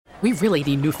We really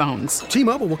need new phones.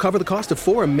 T-Mobile will cover the cost of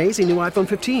 4 amazing new iPhone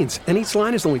 15s, and each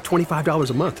line is only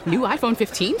 $25 a month. New iPhone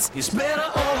 15s? It's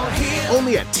better over here.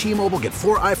 Only at T-Mobile, get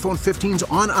 4 iPhone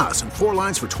 15s on us and 4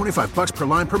 lines for $25 per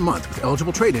line per month with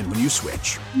eligible trade-in when you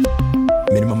switch.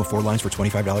 Minimum of 4 lines for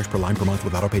 $25 per line per month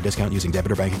with autopay discount using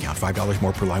debit or bank account. $5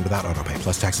 more per line without autopay,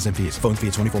 plus taxes and fees. Phone fee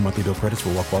at 24 monthly bill credits for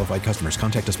well-qualified customers.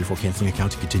 Contact us before canceling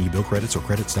account to continue bill credits or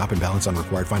credit stop and balance on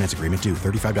required finance agreement due.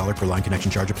 $35 per line connection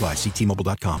charge applies. See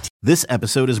T-Mobile.com. This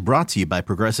episode is brought to you by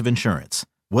Progressive Insurance.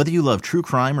 Whether you love true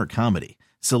crime or comedy,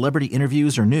 celebrity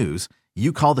interviews or news,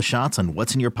 you call the shots on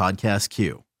what's in your podcast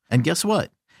queue. And guess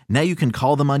what? Now you can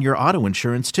call them on your auto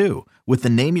insurance too with the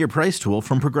Name Your Price tool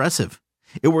from Progressive.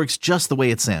 It works just the way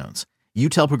it sounds. You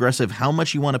tell Progressive how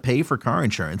much you want to pay for car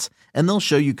insurance, and they'll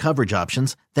show you coverage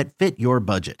options that fit your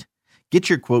budget. Get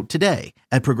your quote today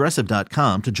at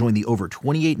Progressive.com to join the over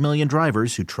 28 million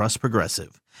drivers who trust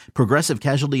Progressive. Progressive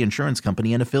Casualty Insurance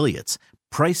Company and Affiliates.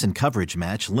 Price and coverage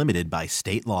match limited by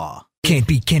state law. Can't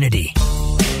beat Kennedy.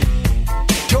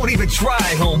 Don't even try,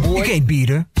 homeboy. You can't beat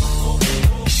her.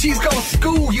 She's gonna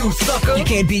school you, sucker. You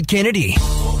can't beat Kennedy.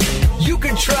 You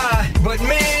can try, but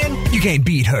man, You can't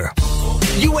beat her.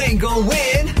 you ain't gonna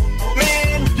win.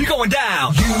 Man, you're going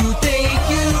down. You think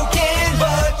you can,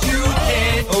 but you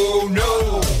can't. Oh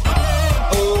no.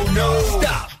 Oh no.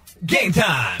 Stop. Game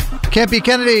time. Can't Beat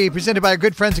Kennedy, presented by our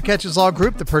good friends at Catches Law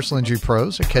Group, the personal injury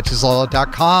pros at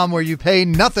catcheslaw.com, where you pay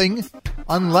nothing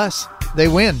unless they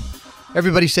win.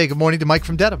 Everybody say good morning to Mike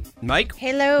from Dedham. Mike?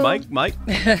 Hello. Mike?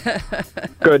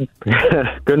 Good.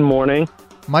 Good morning.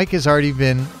 Mike has already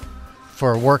been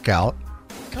for a workout,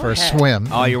 for a swim.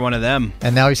 Oh, you're one of them.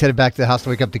 And now he's headed back to the house to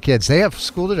wake up the kids. They have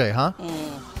school today, huh?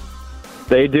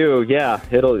 They do, yeah.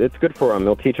 It's good for them.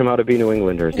 It'll teach them how to be New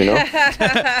Englanders, you know?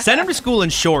 Send him to school in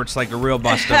shorts like a real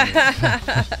Bostonian.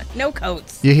 No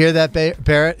coats. You hear that,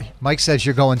 Barrett? Mike says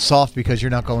you're going soft because you're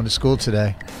not going to school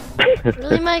today.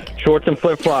 Really, Mike? Shorts and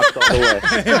flip-flops all the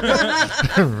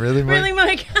way. Really, Mike? Really,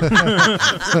 Mike?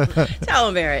 Tell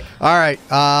him, Barrett. All right.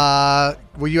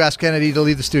 Will you ask Kennedy to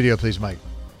leave the studio, please, Mike?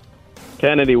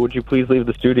 Kennedy, would you please leave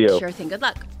the studio? Sure thing. Good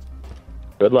luck.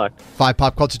 Good luck. 5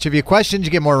 pop culture trivia questions.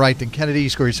 You get more right than Kennedy. You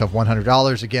score yourself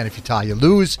 $100. Again, if you tie, you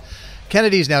lose.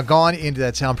 Kennedy's now gone into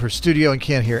that soundproof studio and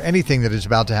can't hear anything that is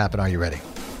about to happen. Are you ready?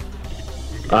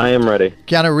 I am ready.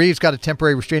 Keanu Reeves got a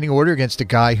temporary restraining order against a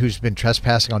guy who's been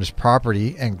trespassing on his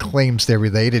property and claims they're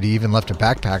related. He even left a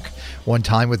backpack one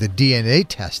time with a DNA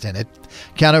test in it.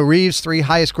 Keanu Reeves' 3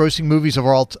 highest grossing movies of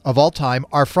all time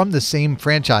are from the same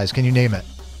franchise. Can you name it?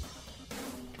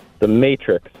 The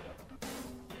Matrix.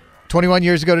 21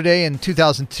 years ago today, in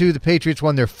 2002, the Patriots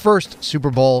won their first Super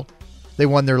Bowl. They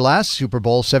won their last Super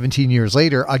Bowl 17 years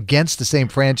later against the same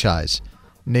franchise.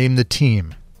 Name the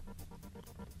team.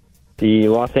 The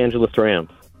Los Angeles Rams.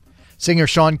 Singer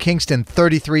Sean Kingston,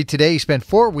 33 today. He spent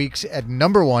 4 weeks at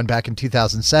number 1 back in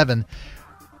 2007.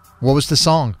 What was the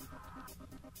song?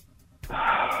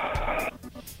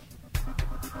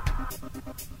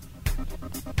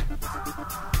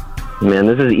 Man,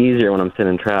 this is easier when I'm sitting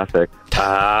in traffic.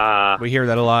 We hear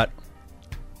that a lot.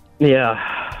 Yeah.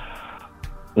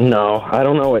 No, I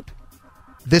don't know it.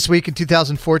 This week in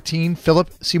 2014,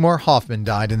 Philip Seymour Hoffman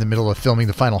died in the middle of filming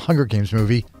the final Hunger Games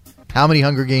movie. How many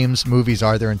Hunger Games movies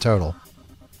are there in total?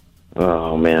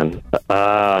 Oh, man.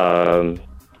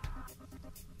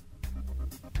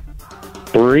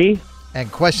 3?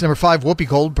 And question number 5, Whoopi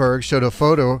Goldberg showed a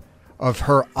photo of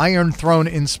her Iron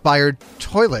Throne-inspired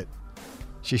toilet.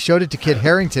 She showed it to Kit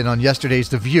Harington on yesterday's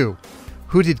The View.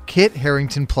 Who did Kit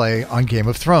Harington play on Game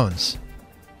of Thrones?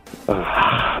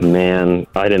 Man,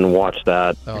 I didn't watch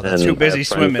that. Oh, that's too busy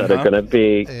swimming, that huh? are going to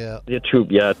be Yeah.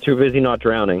 too busy not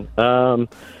drowning.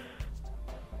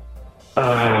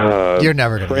 You're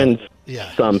never going to Prince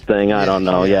something. I don't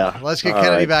know. Yeah. Let's get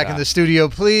Kennedy back in the studio,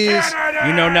 please.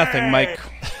 You know nothing, Mike.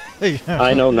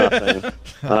 I know nothing.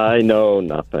 I know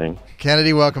nothing.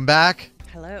 Kennedy, welcome back.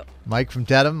 Hello. Mike from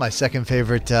Dedham, my second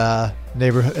favorite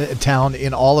neighborhood town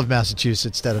in all of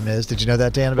Massachusetts. Dedham is. Did you know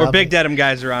that, Dan? About We're big Dedham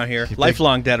guys around here.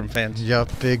 Lifelong Dedham fans. Yep,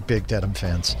 big Dedham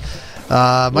fans.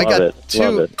 Mike got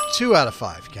Love it. 2 out of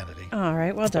 5, Kennedy. All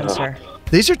right. Well done, sir.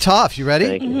 These are tough. You ready?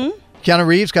 Thank you. Keanu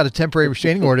Reeves got a temporary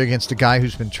restraining order against a guy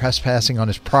who's been trespassing on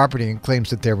his property and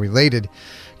claims that they're related.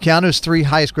 Keanu's 3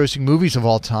 highest grossing movies of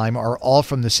all time are all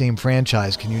from the same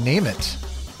franchise. Can you name it?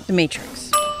 The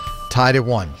Matrix. Tied at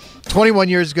 1. 21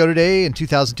 years ago today, in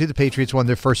 2002, the Patriots won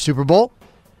their first Super Bowl.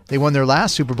 They won their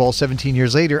last Super Bowl 17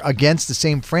 years later against the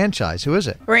same franchise. Who is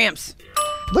it? Rams.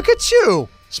 Look at you.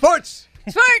 Sports.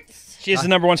 Sports. She is the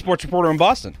number 1 sports reporter in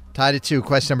Boston. Tied at 2.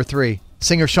 Question number 3.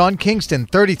 Singer Sean Kingston,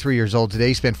 33 years old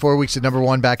today, spent 4 weeks at number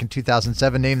 1 back in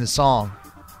 2007. Name the song.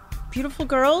 beautiful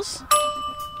girls.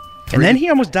 And then he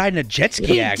almost died in a jet ski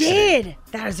He accident. did.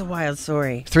 That is a wild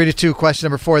story. 3-2. Question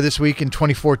number 4 this week. In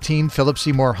 2014, Philip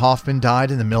Seymour Hoffman died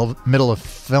in the middle of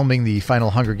filming the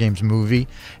final Hunger Games movie.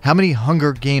 How many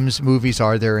Hunger Games movies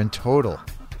are there in total?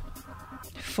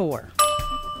 4.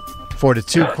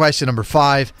 4-2. Question number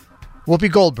 5.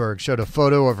 Whoopi Goldberg showed a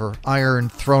photo of her Iron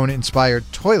Throne-inspired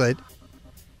toilet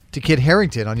to Kit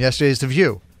Harington on yesterday's The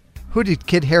View. Who did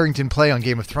Kit Harington play on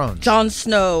Game of Thrones? Jon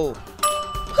Snow.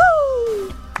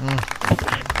 Woo!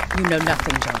 You know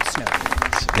nothing, Jon Snow.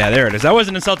 Yeah, there it is. I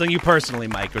wasn't insulting you personally,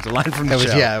 Mike. It was a line from the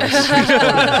show.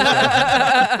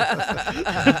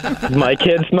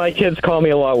 My kids call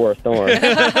me a lot worse. Don't worry.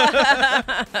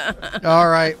 All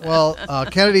right. Well,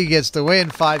 Kennedy gets the win,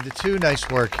 5-2. Nice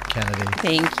work, Kennedy.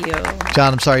 Thank you.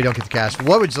 John, I'm sorry you don't get the cash.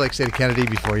 What would you like to say to Kennedy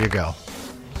before you go?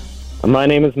 My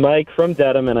name is Mike from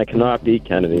Dedham, and I cannot beat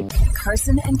Kennedy.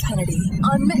 Carson and Kennedy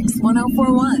on Mix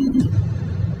 104.1.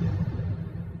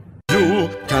 You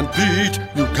can't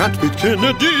beat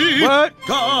Kennedy. What?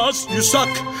 'Cause you suck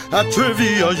at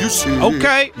trivia, you see.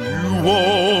 Okay. You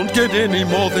won't get any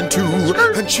more than 2,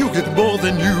 and she'll get more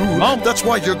than you. That's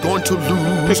why you're going to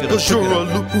lose, 'cause you're a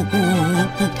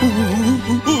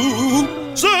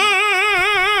loser.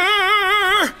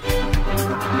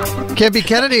 Can't Beat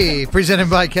Kennedy, presented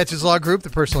by Catches Law Group, the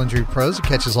personal injury pros at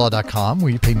catcheslaw.com,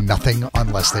 where you pay nothing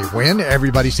unless they win.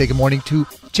 Everybody say good morning to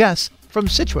Jess from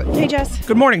Scituate. Hey, Jess.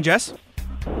 Good morning, Jess.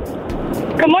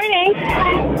 Good morning.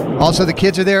 Also, the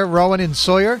kids are there, Rowan and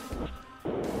Sawyer.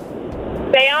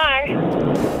 They are.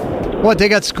 What, they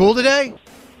got school today?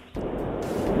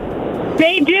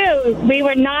 They do. We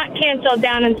were not canceled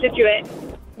down in Scituate.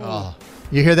 Oh,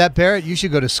 you hear that, Barrett? You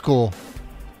should go to school.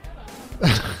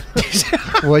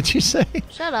 What'd you say?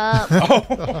 Shut up.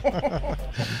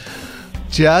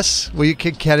 Jess, will you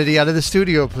kick Kennedy out of the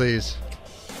studio, please?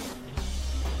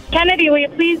 Kennedy, will you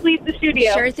please leave the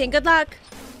studio? Sure thing. Good luck.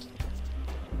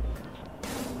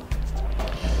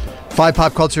 5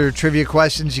 pop culture trivia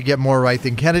questions. You get more right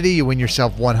than Kennedy. You win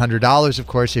yourself $100. Of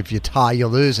course, if you tie, you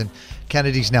lose. And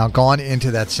Kennedy's now gone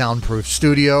into that soundproof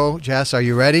studio. Jess, are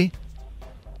you ready?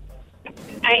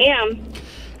 I am.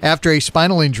 After a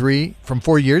spinal injury from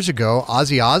 4 years ago,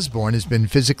 Ozzy Osbourne has been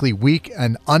physically weak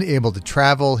and unable to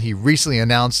travel. He recently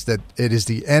announced that it is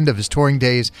the end of his touring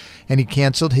days, and he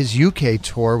canceled his UK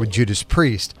tour with Judas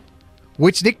Priest.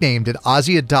 Which nickname did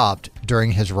Ozzy adopt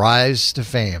during his rise to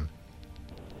fame?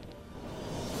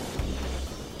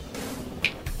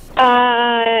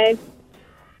 I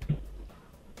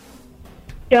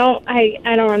don't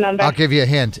remember. I'll give you a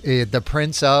hint. The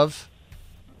Prince of...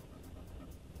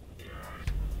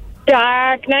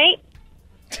 Dark Knight.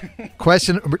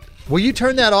 Question. Will you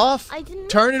turn that off? I didn't.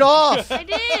 Turn it off. I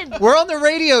did. We're on the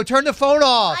radio. Turn the phone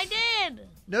off. I did.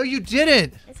 No, you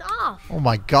didn't. It's off. Oh,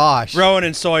 my gosh. Rowan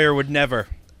and Sawyer would never.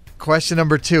 Question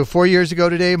number 2. 4 years ago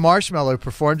today, Marshmello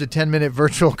performed a 10-minute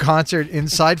virtual concert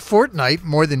inside Fortnite.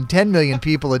 More than 10 million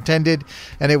people attended,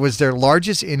 and it was their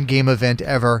largest in-game event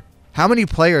ever. How many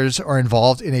players are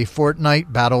involved in a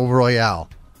Fortnite Battle Royale?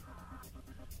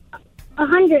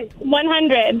 100.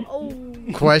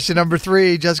 100. Question number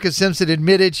 3. Jessica Simpson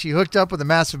admitted she hooked up with a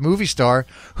massive movie star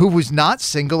who was not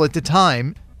single at the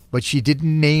time, but she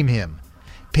didn't name him.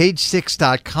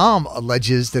 Page6.com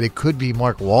alleges that it could be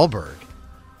Mark Wahlberg.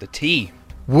 The T.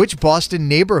 Which Boston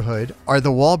neighborhood are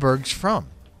the Wahlbergs from?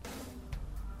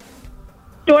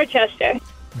 Dorchester.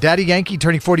 Daddy Yankee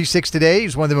turning 46 today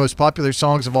is one of the most popular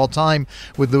songs of all time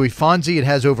with Louis Fonsi. It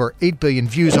has over 8 billion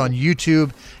views on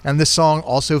YouTube, and this song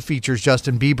also features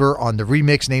Justin Bieber on the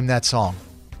remix. Name that song.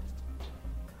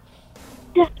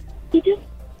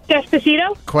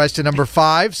 Despacito. Question number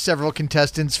 5. Several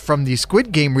contestants from the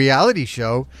Squid Game reality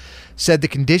show said the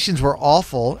conditions were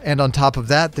awful, and on top of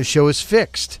that, the show is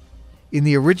fixed. In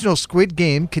the original Squid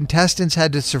Game, contestants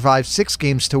had to survive 6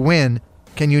 games to win.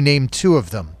 Can you name 2 of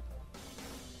them?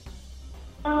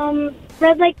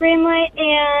 Red light, green light,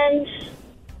 and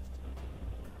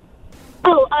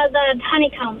the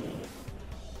honeycomb.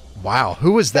 Wow,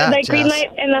 who was that? Red light, green Jess? light,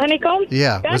 and the honeycomb.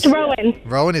 Yeah, that's Rowan.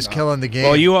 Rowan is killing the game.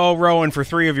 Well, you owe Rowan for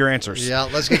 3 of your answers. Yeah,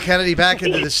 let's get Kennedy back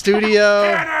into the studio.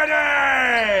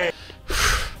 Kennedy!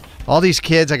 All these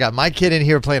kids. I got my kid in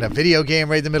here playing a video game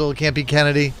right in the middle of Can't Beat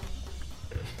Kennedy.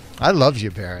 I love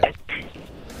you, Barrett.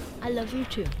 I love you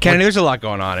too. Kennedy, there's a lot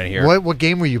going on in here. What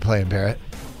game were you playing, Barrett?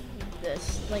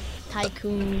 This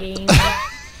tycoon game.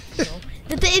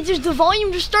 The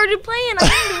volume just started playing. I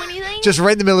didn't do anything. Just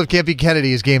right in the middle of Can't Beat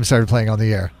Kennedy, his game started playing on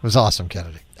the air. It was awesome,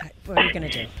 Kennedy. What are you going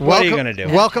to do? What are you going to do?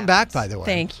 Welcome back, by the way.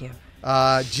 Thank you.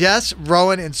 Jess,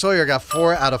 Rowan, and Sawyer got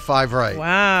 4 out of 5 right.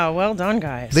 Wow, well done,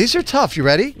 guys. These are tough. You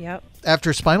ready? Yep.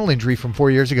 After a spinal injury from 4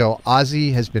 years ago,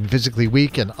 Ozzy has been physically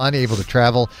weak and unable to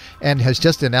travel and has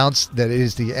just announced that it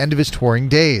is the end of his touring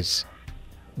days.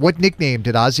 What nickname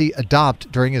did Ozzy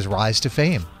adopt during his rise to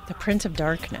fame? The Prince of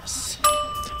Darkness.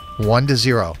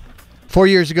 1-0. 4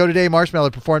 years ago today,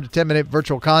 Marshmello performed a 10-minute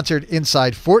virtual concert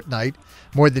inside Fortnite.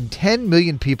 More than 10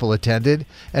 million people attended,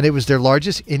 and it was their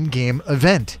largest in-game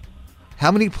event.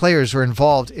 How many players were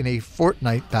involved in a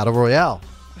Fortnite Battle Royale?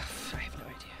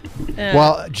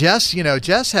 Well, Jess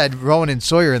had Rowan and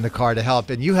Sawyer in the car to help,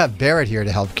 and you have Barrett here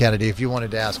to help, Kennedy, if you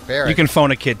wanted to ask Barrett. You can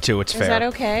phone a kid, too. It's fair. Is that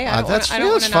okay? I don't that's wanna, I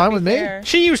don't that's wanna fine not with be me. fair.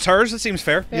 She used hers. That seems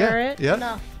fair. Barrett? Yeah.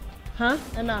 Enough. Huh?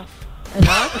 Enough.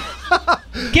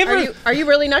 Give her. Are you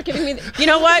really not giving me? You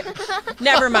know what?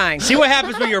 Never mind. See what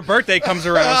happens when your birthday comes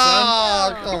around,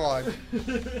 son. Oh, come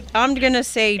on. I'm gonna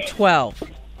say 12.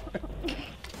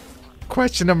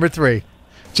 Question number 3.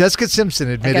 Jessica Simpson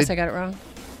admitted... I guess I got it wrong.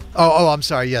 Oh, I'm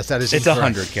sorry. Yes, that is It's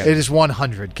incorrect. 100, Kennedy. It is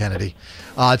 100, Kennedy.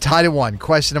 Tied at 1.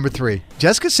 Question number 3.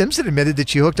 Jessica Simpson admitted that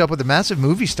she hooked up with a massive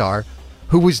movie star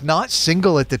who was not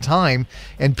single at the time,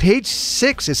 and Page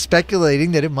 6 is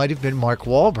speculating that it might have been Mark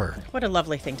Wahlberg. What a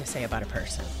lovely thing to say about a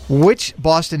person. Which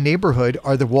Boston neighborhood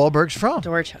are the Wahlbergs from?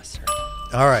 Dorchester.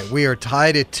 All right, we are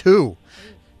tied at 2.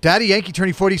 Daddy Yankee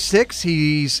turning 46.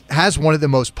 He has one of the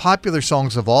most popular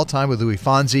songs of all time with Louis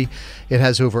Fonsi. It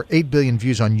has over 8 billion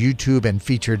views on YouTube and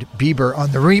featured Bieber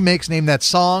on the remix. Name that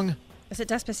song. Is it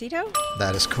Despacito?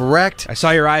 That is correct. I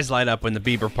saw your eyes light up when the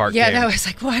Bieber part came. I was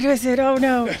like, what is it? Oh,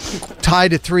 no.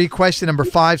 Tied at 3. Question number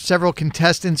 5. Several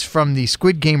contestants from the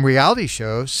Squid Game reality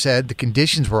show said the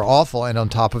conditions were awful, and on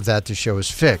top of that, the show is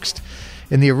fixed.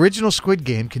 In the original Squid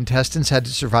Game, contestants had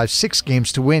to survive 6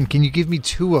 games to win. Can you give me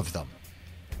 2 of them?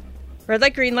 Red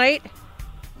light, green light,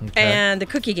 and the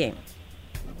cookie game.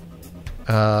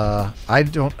 I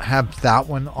don't have that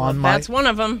one on my... That's one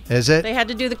of them. Is it? They had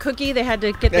to do the cookie. They had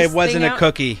to get this It wasn't thing a out.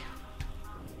 cookie.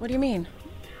 What do you mean?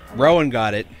 Rowan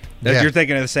got it. Yeah. You're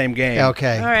thinking of the same game.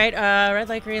 Okay. All right, red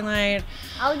light, green light.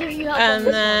 I'll give you help on And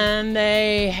this then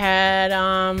they had,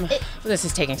 this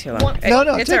is taking too long. No,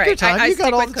 It's take all right. your time. I You got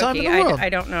stick all with the time in cookie. the world. I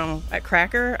don't know. A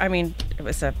cracker? I mean, it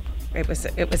was a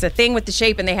thing with the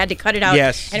shape, and they had to cut it out.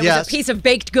 Yes. And it was a piece of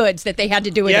baked goods that they had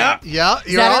to do with it. Yeah,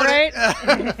 Is you're that on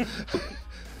right? it.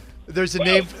 There's a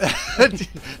name.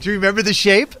 Do you remember the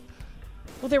shape?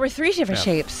 Well, there were 3 different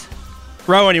shapes.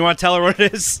 Rowan, you want to tell her what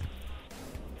it is?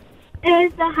 It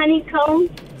was the honeycomb.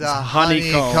 The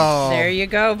honeycomb. There you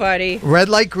go, buddy. Red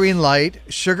light, green light,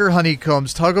 sugar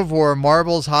honeycombs, tug of war,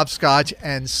 marbles, hopscotch,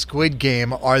 and Squid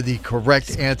Game are the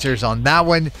correct answers on that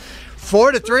one.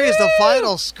 4-3 is the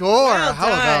final score. Well How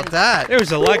done. about that? There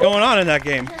was a lot going on in that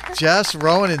game. Jess,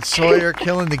 Rowan, and Sawyer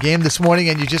killing the game this morning,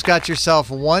 and you just got yourself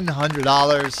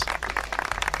 $100.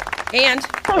 And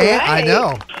I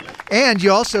know. And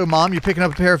you also, Mom, you're picking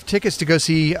up a pair of tickets to go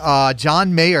see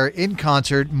John Mayer in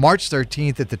concert March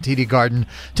 13th at the TD Garden.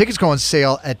 Tickets go on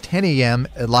sale at 10 a.m.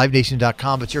 at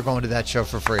livenation.com, but you're going to that show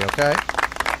for free, okay?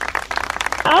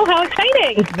 Oh, how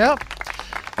exciting. Yep.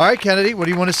 All right, Kennedy, what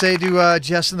do you want to say to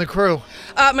Jess and the crew?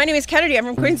 my name is Kennedy. I'm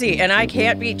from Quincy, and I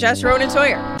can't beat Jess, Rowan, and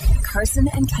Sawyer. Carson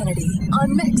and Kennedy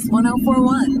on Mix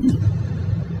 104.1.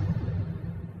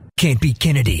 Can't beat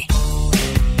Kennedy.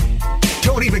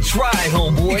 Don't even try,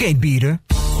 homeboy. You can't beat her.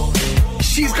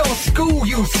 She's gonna school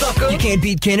you, sucker. You can't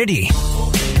beat Kennedy.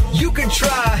 You can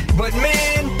try, but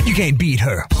man, You can't beat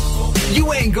her.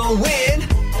 you ain't gonna win.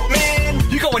 Man,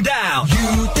 you're going down.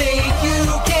 You think you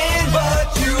can,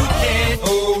 but you can't.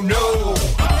 Oh no.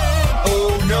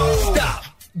 Oh no. Stop.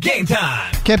 Game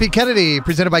time. Can't Beat Kennedy,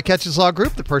 presented by Catches Law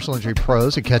Group, the personal injury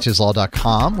pros at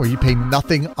catcheslaw.com, where you pay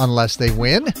nothing unless they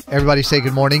win. Everybody say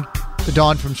good morning to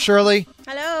Dawn from Shirley.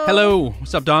 Hello. Hello.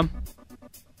 What's up, Dom?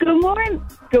 Good morning.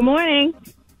 Good morning.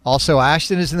 Also,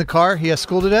 Ashton is in the car. He has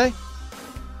school today.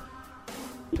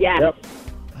 Yes.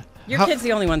 Your kid's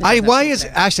the only one. That Why is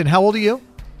Ashton, how old are you?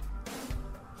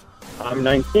 I'm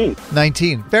 19.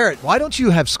 19. Barrett, why don't you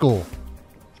have school?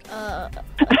 That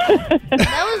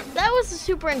was the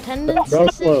superintendent's Go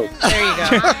decision. There you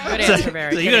go. Good answer,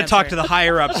 Barry. So you got to talk to the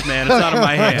higher ups, man. It's out of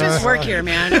my I hands. just work here,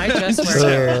 man. I just work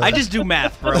here. I just do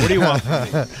math, bro. What do you want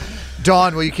from me?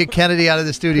 Dawn, will you kick Kennedy out of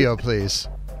the studio, please?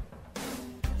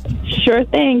 Sure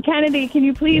thing. Kennedy, can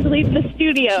you please leave the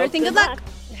studio? Sure thing. Good luck.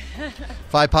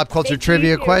 5 pop culture Thank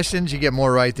trivia you. questions. You get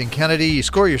more right than Kennedy. You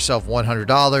score yourself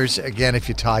 $100. Again, if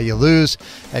you tie, you lose.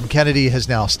 And Kennedy has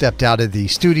now stepped out of the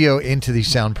studio into the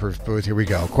soundproof booth. Here we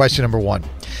go. Question number 1.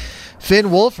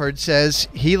 Finn Wolford says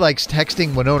he likes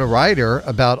texting Winona Ryder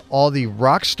about all the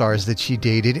rock stars that she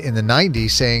dated in the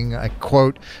 90s, saying, I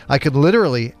quote, I could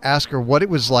literally ask her what it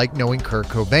was like knowing Kurt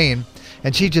Cobain,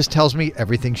 and she just tells me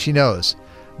everything she knows.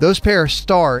 Those pair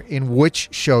star in which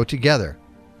show together?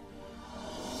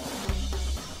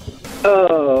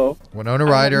 Oh. Winona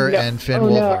Ryder no. and Finn Oh,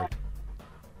 no. Wolfhard.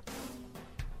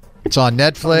 It's on Oh my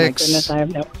Netflix. goodness, I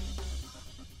have no.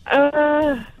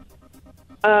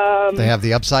 They have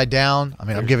the Upside Down. I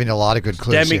mean, I'm giving you a lot of good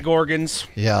clues. here. Demigorgons.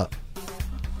 Yeah.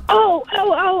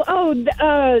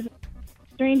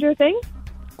 Stranger Things?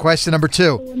 Question number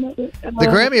 2. The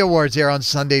Grammy Awards air on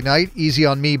Sunday night. Easy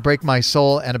on Me, Break My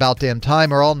Soul, and About Damn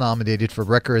Time are all nominated for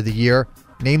Record of the Year.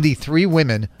 Name the 3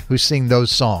 women who sing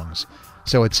those songs.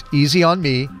 So it's Easy on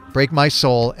Me, Break My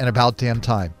Soul, and About Damn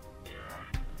Time.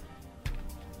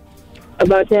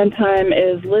 About Damn Time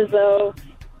is Lizzo.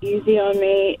 Easy on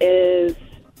Me is,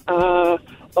 oh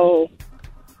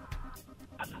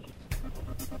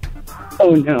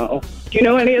no. Do you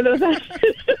know any of those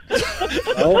actors?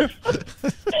 Oh.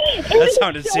 That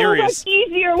sounded serious. So much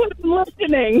easier when I'm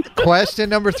listening. Question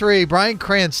number 3. Bryan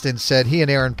Cranston said he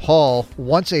and Aaron Paul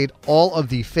once ate all of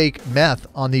the fake meth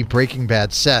on the Breaking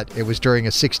Bad set. It was during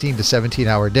a 16 to 17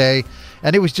 hour day,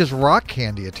 and it was just rock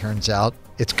candy, it turns out.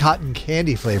 It's cotton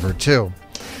candy flavored, too.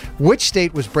 Which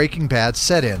state was Breaking Bad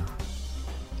set in?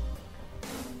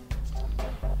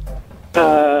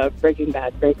 Breaking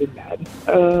Bad.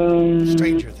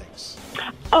 Stranger Things.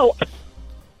 Oh,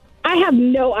 I have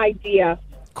no idea.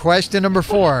 Question number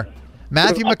 4.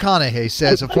 Matthew McConaughey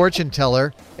says a fortune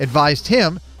teller advised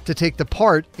him to take the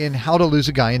part in How to Lose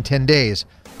a Guy in 10 Days.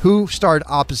 Who starred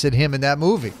opposite him in that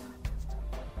movie?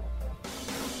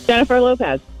 Jennifer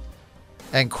Lopez.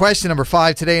 And question number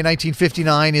 5. Today in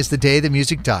 1959 is the day the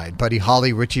music died. Buddy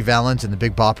Holly, Richie Valens, and the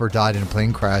Big Bopper died in a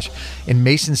plane crash in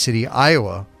Mason City,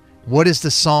 Iowa. What is the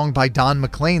song by Don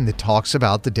McLean that talks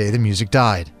about the day the music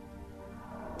died?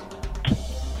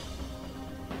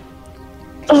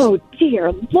 Oh,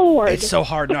 dear Lord. It's so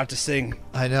hard not to sing.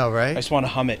 I know, right? I just want to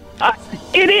hum it.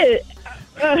 It is.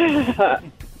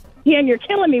 Ian, you're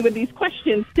killing me with these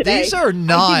questions today. These are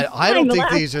not. I don't think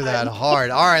these are that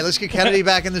hard. All right, let's get Kennedy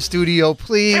back in the studio,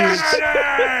 please.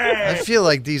 I feel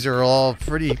like these are all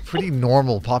pretty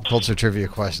normal pop culture trivia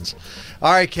questions.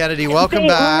 All right, Kennedy, welcome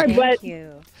back. Thank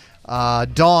you.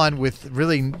 Dawn, with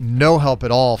really no help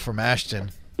at all from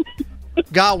Ashton,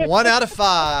 got 1 out of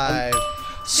 5.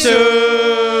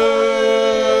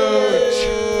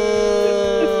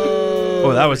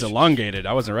 Oh, that was elongated.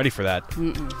 I wasn't ready for that.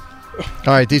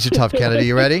 All right, these are tough, Kennedy.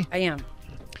 You ready? I am.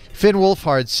 Finn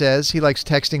Wolfhard says he likes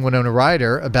texting Winona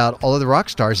Ryder about all of the rock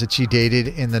stars that she dated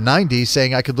in the 90s,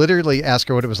 saying, I could literally ask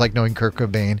her what it was like knowing Kurt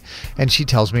Cobain, and she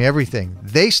tells me everything.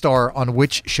 They star on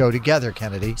which show together,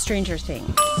 Kennedy? Stranger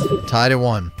Things. Tied at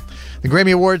 1. The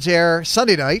Grammy Awards air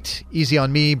Sunday night. Easy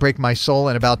on Me, Break My Soul,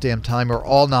 and About Damn Time are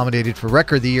all nominated for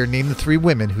Record of the Year. Name the 3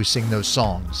 women who sing those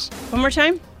songs. One more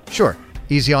time? Sure.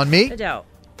 Easy on Me, Adele.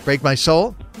 Break My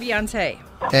Soul, Beyonce.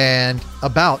 and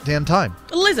About Damn Time.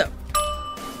 Lizzo.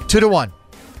 2-1.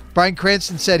 Bryan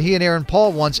Cranston said he and Aaron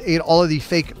Paul once ate all of the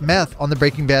fake meth on the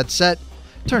Breaking Bad set.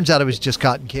 Turns out it was just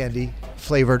cotton candy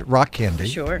flavored rock candy.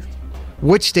 Sure.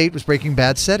 Which state was Breaking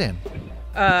Bad set in?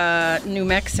 New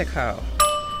Mexico.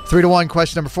 3-1.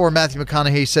 Question number 4. Matthew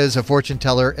McConaughey says a fortune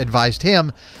teller advised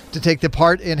him to take the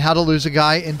part in How to Lose a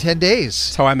Guy in 10 Days.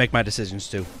 That's how I make my decisions,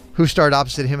 too. Who starred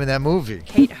opposite him in that movie?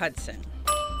 Kate Hudson.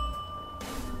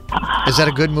 Is that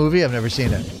a good movie? I've never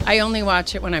seen it. I only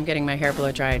watch it when I'm getting my hair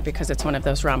blow dried because it's one of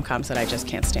those rom-coms that I just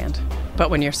can't stand. But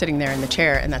when you're sitting there in the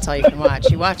chair and that's all you can watch,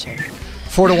 you watch it.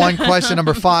 4-1. Question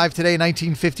number 5. Today,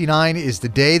 1959, is the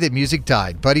day that music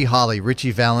died. Buddy Holly,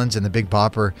 Richie Valens, and the Big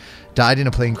Bopper died in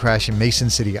a plane crash in Mason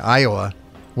City, Iowa.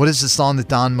 What is the song that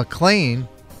Don McLean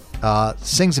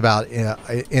sings about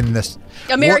in this?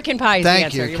 American Pie is the Thank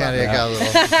answer. you, Kennedy. I got a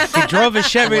little. He drove his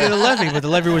Chevy to the levee, but the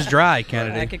levee was dry,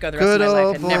 Kennedy. I could go the rest of my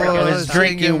life and never go boys to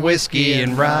drinking whiskey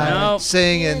and rye. Nope.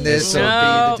 Singing this will be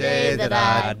the day that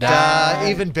I die.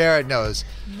 Even Barrett knows.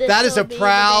 That is a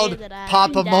proud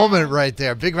Papa moment right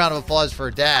there. Big round of applause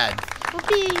for Dad.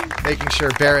 Making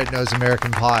sure Barrett knows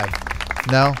American Pie.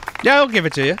 No? Yeah, I'll give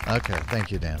it to you. Okay,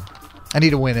 thank you, Dan. I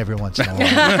need a win every once in a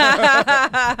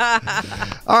while.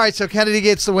 All right, so Kennedy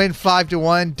gets the win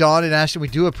 5-1. Dawn and Ashton, we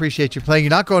do appreciate you playing. You're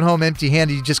not going home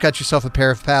empty-handed. You just got yourself a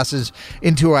pair of passes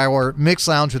into our Mixed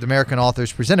Lounge with American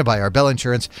Authors presented by Arbella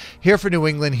Insurance. Here for New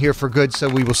England, here for good, so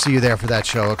we will see you there for that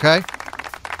show, okay?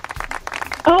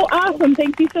 Oh, awesome.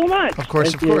 Thank you so much. Of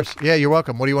course, of course. Yeah, you're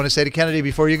welcome. What do you want to say to Kennedy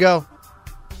before you go?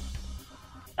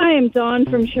 I am Dawn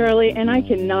from Shirley, and I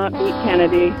cannot beat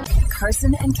Kennedy.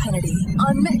 Carson and Kennedy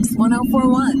on Mix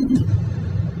 104.1.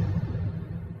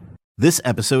 This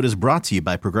episode is brought to you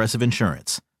by Progressive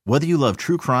Insurance. Whether you love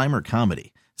true crime or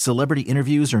comedy, celebrity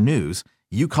interviews or news,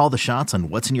 you call the shots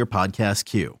on what's in your podcast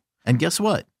queue. And guess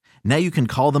what? Now you can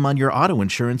call them on your auto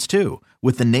insurance too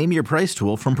with the Name Your Price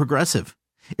tool from Progressive.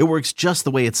 It works just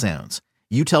the way it sounds.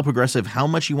 You tell Progressive how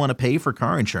much you want to pay for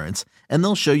car insurance, and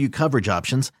they'll show you coverage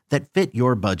options that fit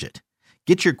your budget.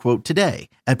 Get your quote today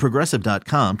at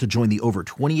Progressive.com to join the over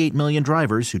 28 million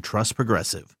drivers who trust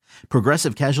Progressive.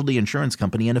 Progressive Casualty Insurance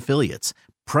Company and Affiliates.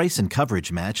 Price and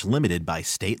coverage match limited by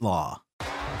state law.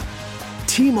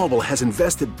 T-Mobile has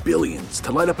invested billions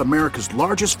to light up America's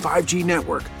largest 5G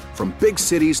network, from big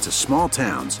cities to small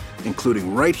towns,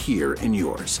 including right here in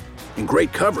yours. And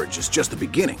great coverage is just the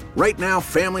beginning. Right now,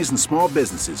 families and small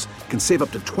businesses can save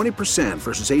up to 20%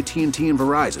 versus AT&T and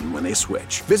Verizon when they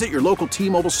switch. Visit your local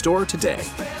T-Mobile store today.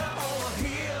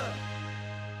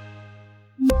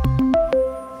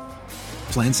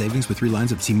 Plan savings with 3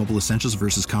 lines of T-Mobile Essentials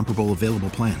versus comparable available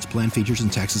plans. Plan features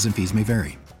and taxes and fees may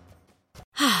vary.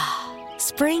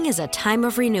 Spring is a time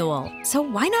of renewal, so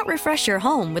why not refresh your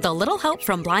home with a little help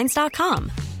from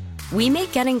Blinds.com? We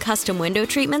make getting custom window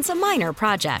treatments a minor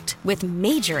project with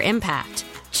major impact.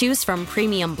 Choose from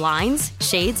premium blinds,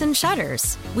 shades, and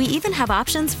shutters. We even have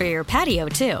options for your patio,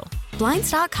 too.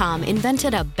 Blinds.com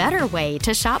invented a better way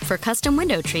to shop for custom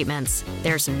window treatments.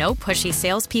 There's no pushy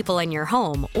salespeople in your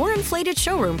home or inflated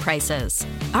showroom prices.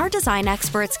 Our design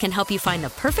experts can help you find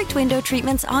the perfect window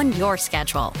treatments on your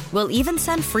schedule. We'll even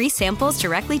send free samples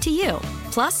directly to you.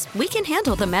 Plus, we can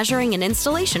handle the measuring and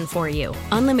installation for you.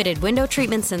 Unlimited window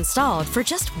treatments installed for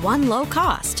just one low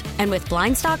cost. And with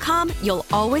Blinds.com, you'll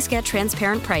always get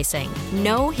transparent pricing.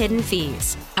 No hidden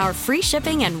fees. Our free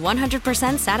shipping and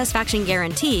 100% satisfaction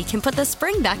guarantee can put the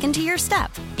spring back into your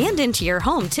step and into your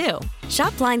home, too.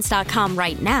 Shop Blinds.com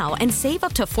right now and save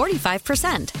up to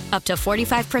 45%. Up to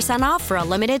 45% off for a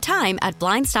limited time at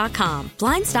Blinds.com.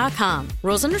 Blinds.com.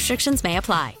 Rules and restrictions may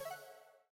apply.